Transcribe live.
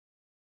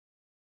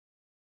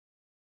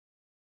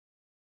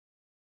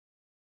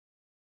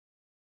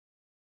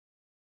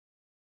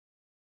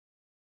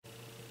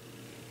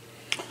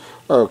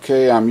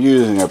Okay, I'm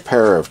using a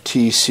pair of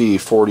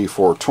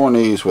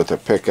TC4420s with a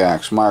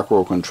Pickaxe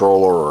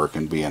microcontroller, or it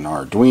can be an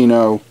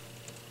Arduino,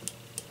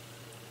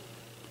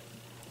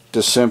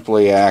 to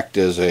simply act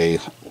as a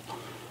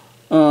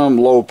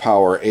low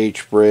power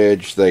H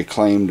bridge. They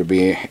claim to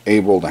be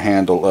able to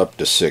handle up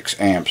to 6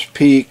 amps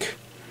peak.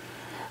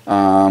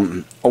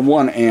 A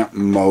 1 amp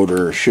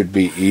motor should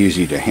be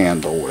easy to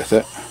handle with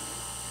it.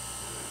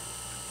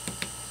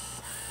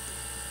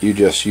 You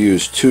just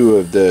use 2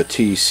 of the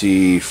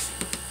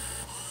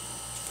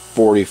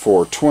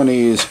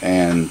TC4420s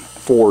and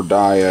 4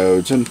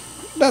 diodes, and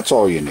that's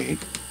all you need.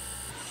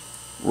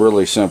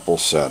 Really simple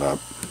setup.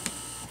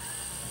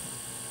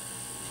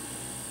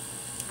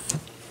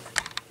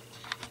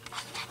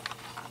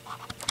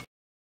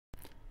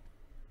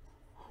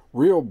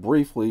 Real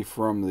briefly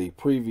from the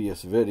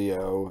previous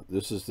video,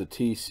 this is the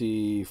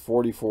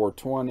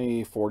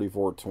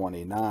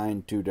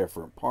TC4420-4429, 2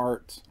 different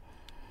parts.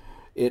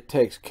 It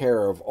takes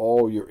care of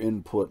all your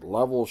input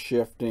level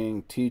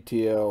shifting,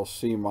 TTL,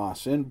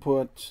 CMOS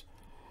inputs,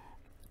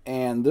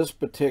 and this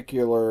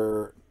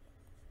particular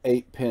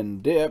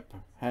 8-pin dip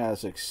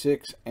has a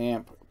 6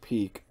 amp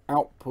peak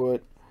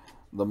output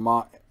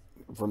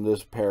from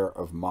this pair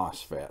of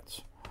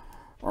MOSFETs.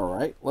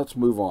 Alright, let's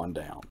move on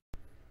down.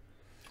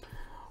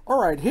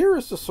 Alright, here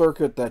is the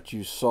circuit that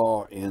you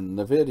saw in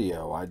the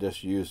video. I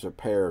just used a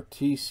pair of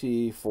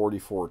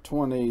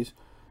TC4420s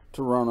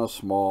to run a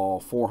small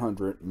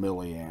 400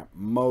 milliamp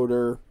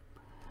motor.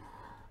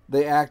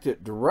 They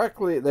acted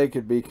directly, they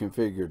could be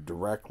configured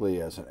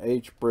directly as an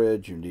H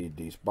bridge. You need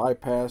these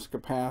bypass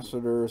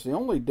capacitors. The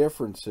only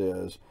difference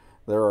is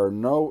there are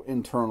no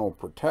internal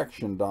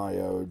protection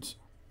diodes,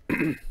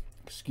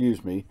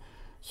 excuse me,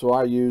 so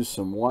I use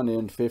some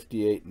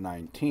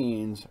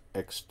 1N5819s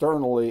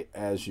externally,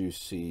 as you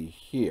see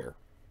here.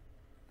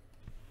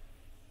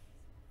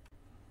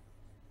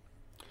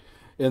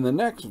 In the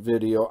next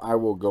video, I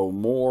will go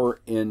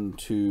more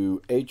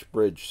into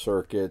H-bridge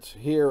circuits.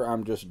 Here,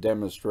 I'm just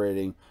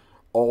demonstrating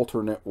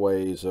alternate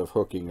ways of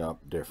hooking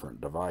up different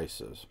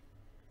devices.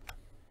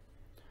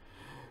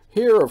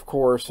 Here, of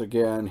course,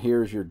 again,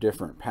 here's your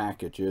different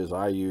packages.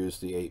 I use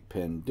the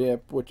 8-pin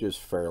dip, which is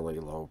fairly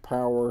low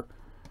power.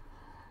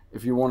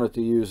 If you wanted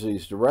to use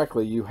these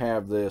directly, you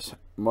have this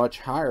much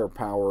higher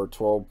power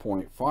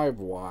 12.5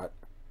 watt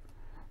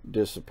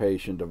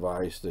dissipation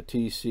device, the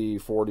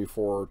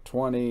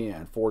TC4420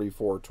 and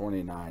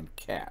 4429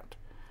 CAT.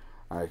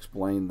 I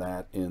explained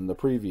that in the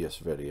previous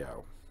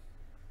video.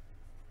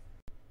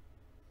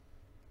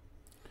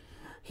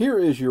 Here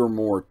is your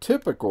more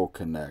typical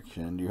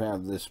connection. You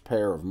have this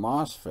pair of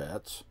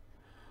MOSFETs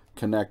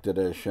connected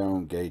as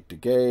shown, gate to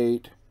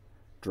gate,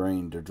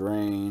 drain to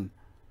drain,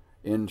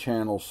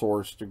 N-channel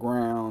source to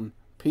ground,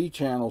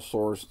 P-channel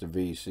source to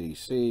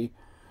VCC.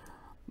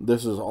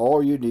 This is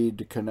all you need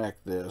to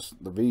connect this.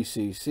 The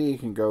VCC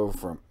can go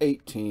from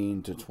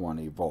 18 to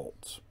 20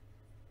 volts.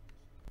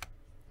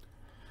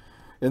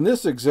 In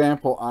this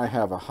example, I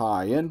have a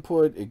high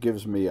input. It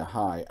gives me a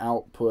high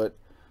output.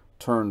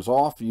 Turns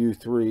off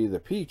U3, the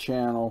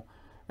P-channel,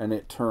 and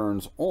it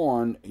turns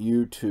on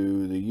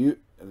U2,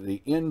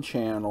 the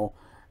N-channel,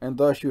 and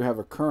thus you have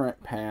a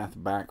current path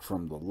back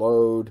from the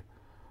load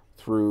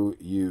through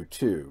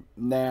U2.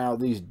 Now,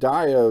 these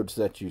diodes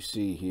that you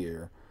see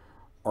here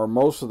are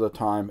most of the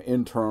time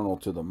internal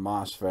to the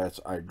MOSFETs.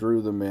 I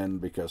drew them in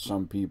because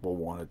some people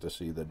wanted to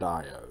see the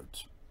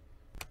diodes.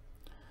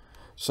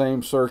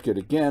 Same circuit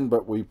again,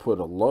 but we put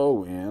a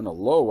low in. A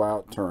low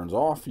out turns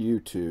off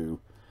U2.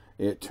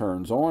 It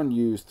turns on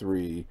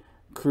U3,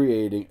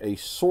 creating a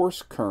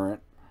source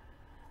current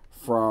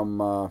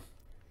from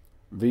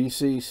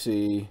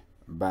VCC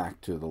back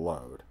to the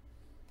load.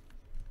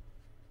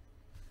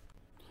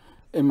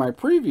 In my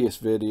previous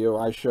video,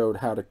 I showed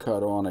how to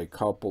cut on a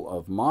couple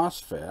of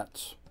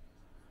MOSFETs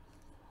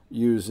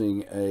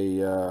using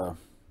a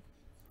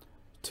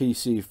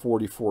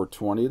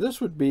TC4420.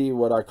 This would be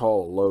what I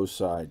call a low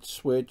side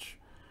switch.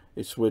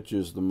 It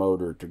switches the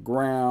motor to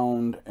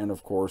ground, and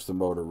of course the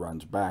motor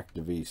runs back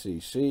to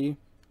VCC.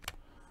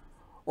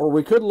 Or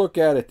we could look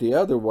at it the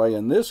other way.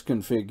 In this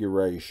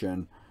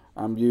configuration,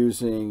 I'm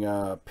using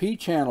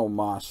P-channel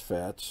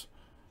MOSFETs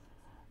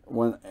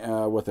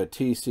with a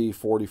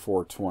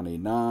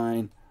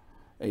TC4429.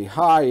 A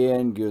high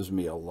in gives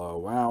me a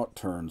low out,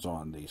 turns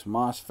on these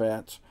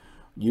MOSFETs.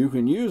 You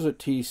can use a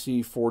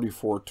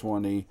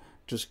TC4420,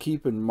 just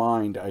keep in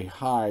mind a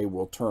high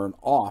will turn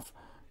off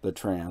the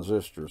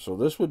transistor. So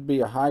this would be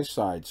a high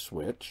side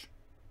switch,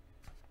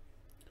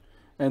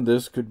 and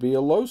this could be a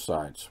low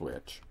side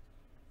switch.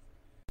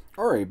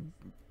 All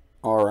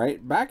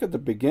right, back at the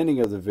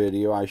beginning of the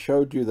video, I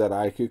showed you that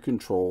I could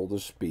control the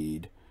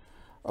speed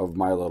of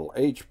my little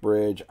H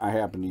bridge. I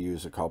happen to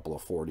use a couple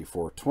of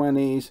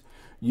 4420s.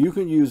 You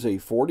can use a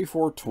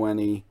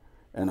 4420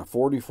 and a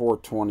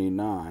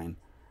 4429.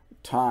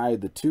 Tie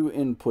the two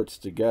inputs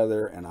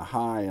together, and a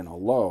high and a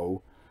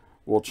low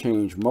will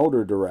change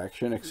motor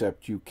direction,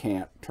 except you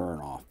can't turn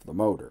off the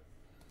motor.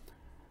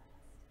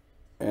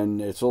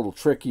 And it's a little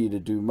tricky to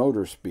do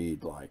motor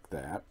speed like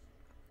that.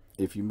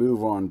 If you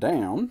move on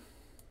down,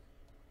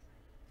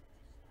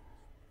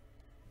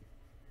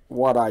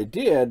 what I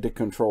did to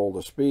control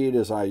the speed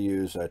is I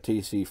use a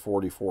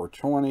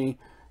TC4420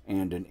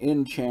 and an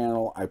in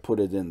channel. I put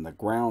it in the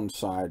ground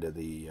side of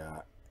the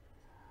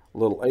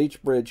little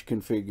H-bridge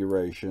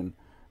configuration,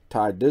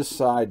 tied this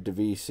side to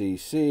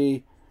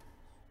VCC,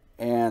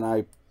 and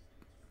I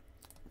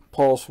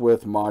pulse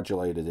width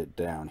modulated it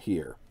down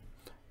here.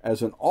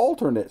 As an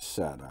alternate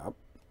setup,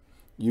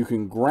 you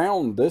can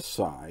ground this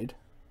side.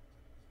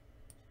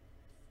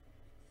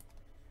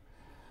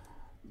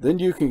 Then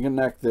you can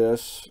connect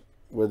this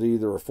with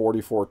either a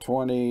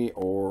 4420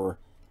 or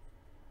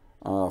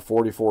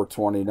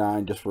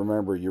 4429. Just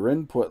remember your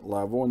input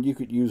level, and you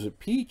could use a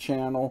P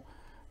channel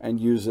and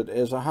use it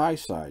as a high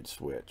side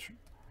switch.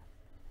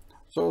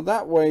 So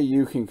that way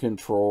you can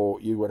control,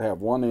 you would have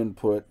one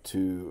input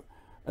to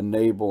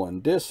enable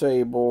and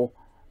disable,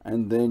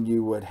 and then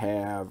you would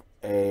have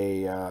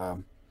a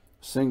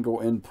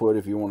single input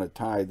if you want to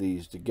tie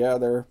these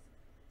together.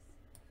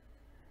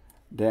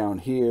 Down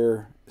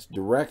here is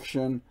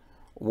direction.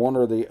 One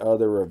or the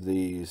other of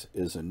these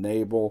is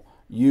enable.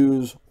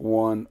 Use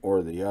one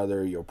or the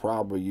other. You'll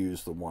probably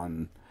use the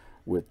one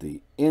with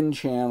the in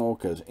channel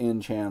because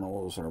in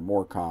channels are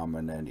more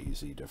common and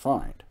easy to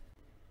find.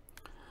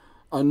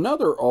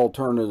 Another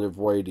alternative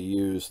way to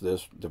use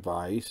this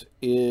device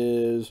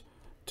is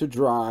to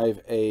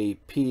drive a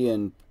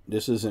PN.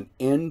 This is an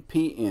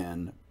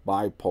NPN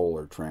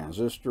bipolar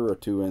transistor, a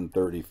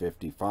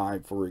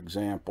 2N3055 for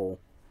example.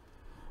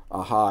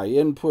 A high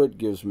input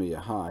gives me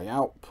a high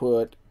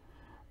output.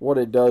 What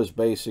it does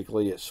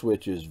basically, it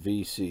switches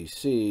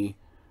VCC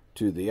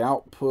to the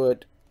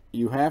output.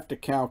 You have to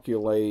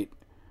calculate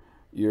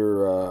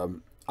your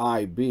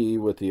IB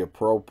with the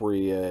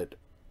appropriate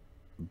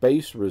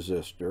base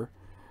resistor,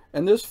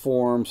 and this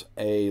forms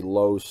a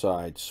low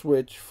side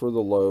switch for the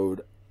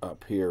load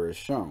up here as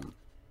shown.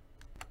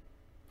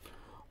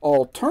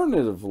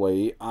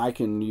 Alternatively, I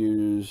can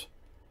use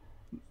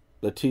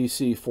the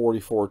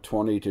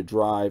TC4420 to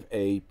drive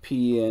a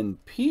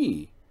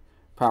PNP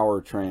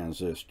power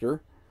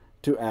transistor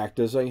to act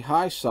as a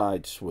high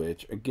side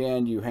switch.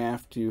 Again, you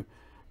have to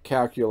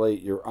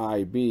calculate your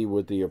IB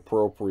with the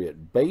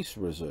appropriate base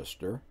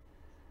resistor,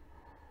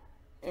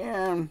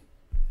 and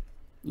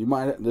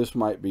this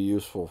might be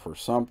useful for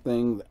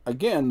something.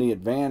 Again, the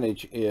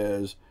advantage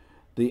is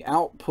the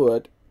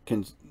output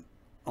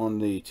on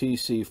the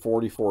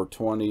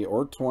TC4420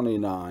 or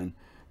 29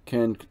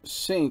 can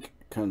sink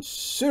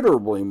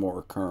considerably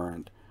more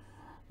current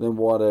than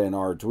what an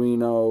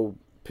Arduino,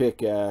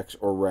 Pickaxe,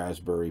 or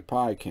Raspberry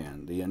Pi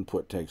can. The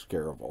input takes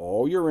care of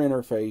all your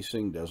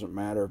interfacing. Doesn't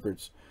matter if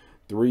it's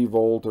 3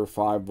 volt or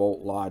 5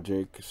 volt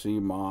logic,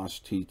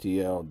 CMOS,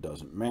 TTL,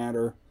 doesn't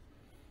matter.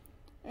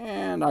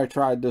 And I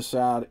tried this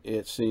out.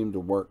 It seemed to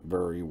work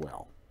very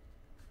well.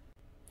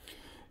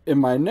 In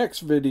my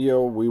next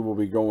video, we will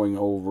be going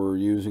over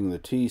using the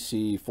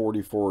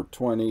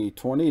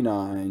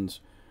TC4420-29s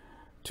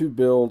to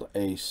build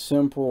a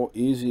simple,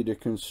 easy to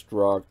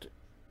construct,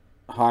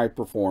 high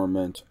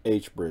performance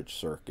H-bridge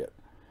circuit.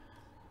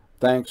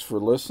 Thanks for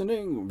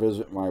listening.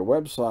 Visit my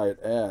website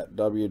at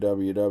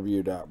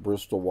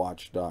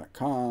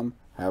www.bristolwatch.com.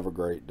 Have a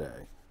great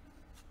day.